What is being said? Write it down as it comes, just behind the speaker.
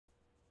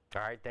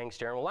All right, thanks,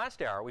 Darren. Well,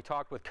 last hour we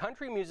talked with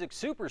country music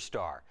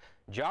superstar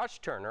Josh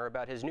Turner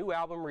about his new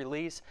album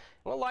release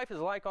and what life is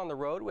like on the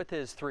road with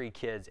his 3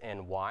 kids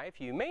and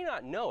wife. You may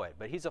not know it,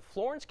 but he's a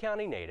Florence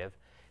County native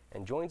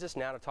and joins us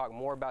now to talk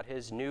more about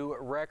his new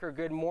record.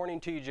 Good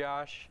morning to you,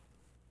 Josh.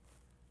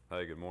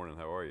 Hey, good morning.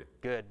 How are you?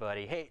 Good,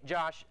 buddy. Hey,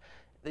 Josh,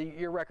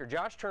 your record,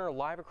 Josh Turner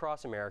Live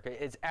Across America,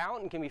 is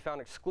out and can be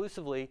found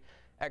exclusively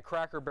at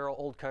Cracker Barrel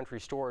Old Country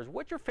stores.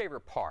 What's your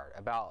favorite part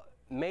about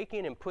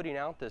making and putting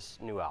out this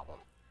new album?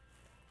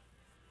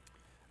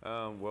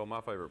 Well,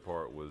 my favorite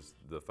part was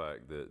the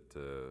fact that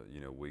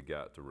we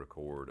got to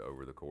record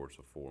over the course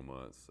of 4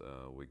 months.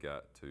 We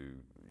got to,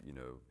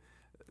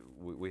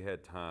 we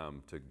had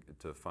time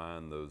to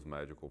find those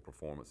magical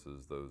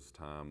performances, those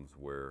times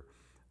where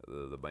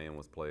the band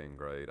was playing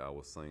great, I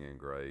was singing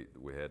great,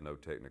 we had no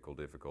technical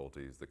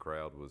difficulties, the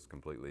crowd was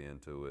completely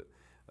into it,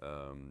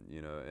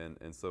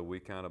 and so we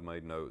kind of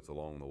made notes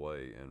along the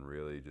way and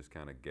really just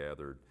kind of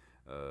gathered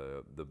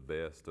the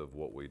best of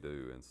what we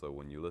do. And so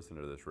when you listen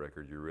to this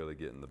record, you're really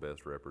getting the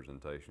best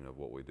representation of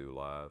what we do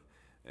live.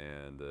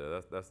 And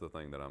that's the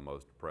thing that I'm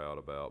most proud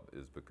about,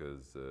 is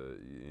because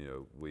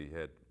we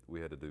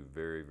had to do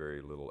very,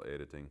 very little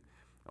editing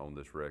on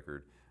this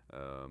record.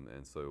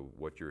 And so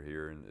what you're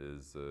hearing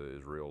is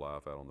real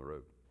life out on the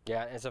road.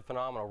 Yeah, it's a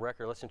phenomenal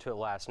record. Listened to it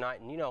last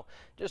night, and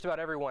just about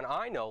everyone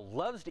I know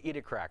loves to eat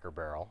at Cracker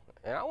Barrel.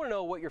 And I want to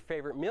know what your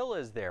favorite meal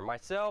is there.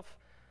 Myself,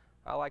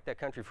 I like that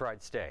country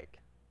fried steak.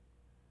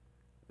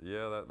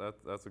 Yeah,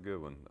 that's a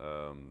good one.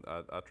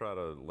 I try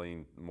to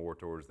lean more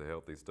towards the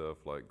healthy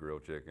stuff like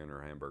grilled chicken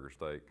or hamburger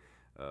steak.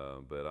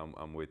 But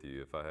I'm with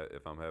you.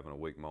 If I'm having a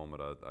weak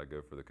moment, I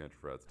go for the country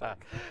fried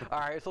steak. All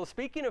right. So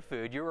speaking of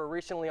food, you were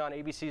recently on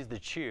ABC's The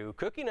Chew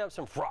cooking up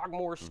some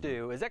Frogmore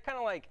stew. Is that kind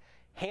of like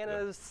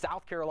Hannah's,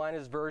 South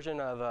Carolina's version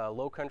of a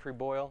Low Country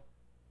boil?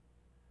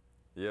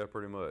 Yeah,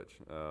 pretty much.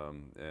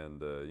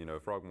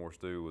 Frogmore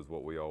stew was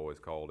what we always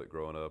called it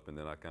growing up, and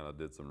then I kind of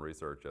did some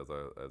research as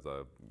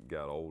I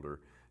got older,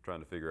 trying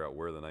to figure out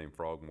where the name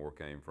Frogmore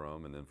came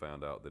from, and then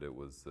found out that it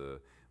was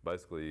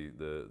basically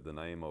the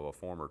name of a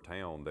former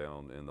town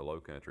down in the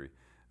Low Country,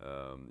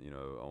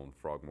 on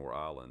Frogmore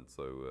Island.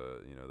 So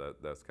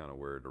that's kind of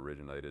where it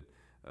originated,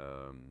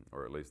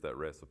 or at least that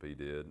recipe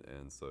did,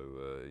 and so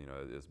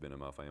it's been in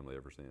my family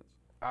ever since.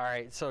 All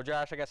right, so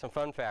Josh, I got some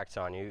fun facts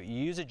on you.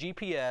 You use a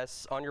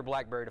GPS on your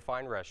BlackBerry to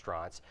find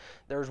restaurants.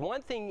 There's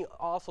one thing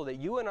also that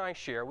you and I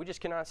share, we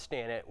just cannot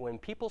stand it, when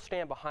people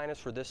stand behind us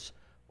for this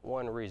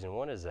one reason.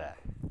 What is that?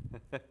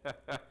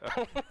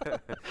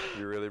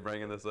 You're really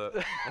bringing this up?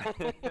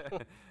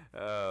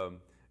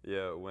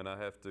 Yeah, when I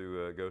have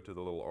to go to the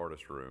little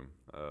artist room,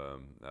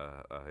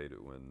 I hate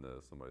it when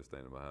somebody's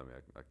standing behind me.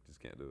 I just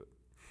can't do it.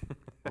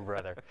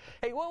 Brother.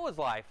 Hey, what was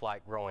life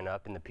like growing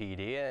up in the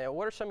PD?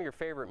 What are some of your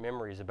favorite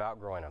memories about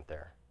growing up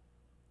there?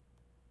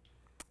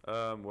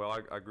 Well,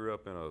 I grew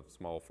up in a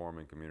small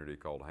farming community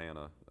called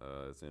Hannah.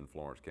 It's in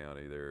Florence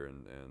County there,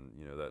 and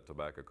that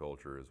tobacco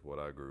culture is what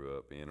I grew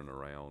up in and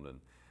around. And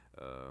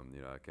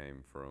I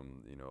came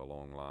from a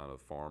long line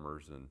of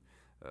farmers, and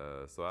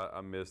so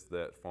I missed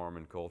that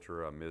farming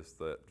culture. I missed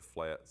that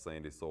flat,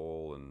 sandy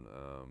soil, and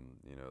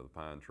the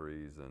pine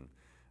trees and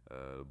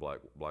the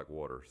black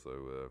water.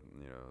 So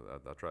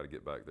I try to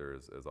get back there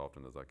as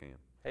often as I can.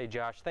 Hey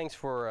Josh, thanks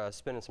for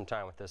spending some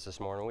time with us this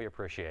morning. We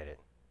appreciate it.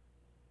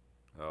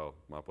 Oh,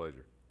 my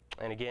pleasure.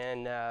 And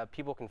again,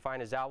 people can find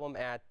his album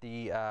at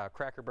the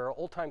Cracker Barrel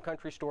Old Time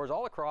Country stores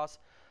all across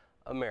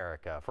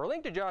America. For a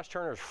link to Josh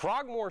Turner's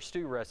Frogmore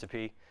stew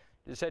recipe,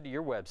 just head to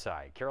your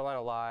website,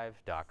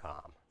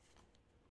 carolinalive.com.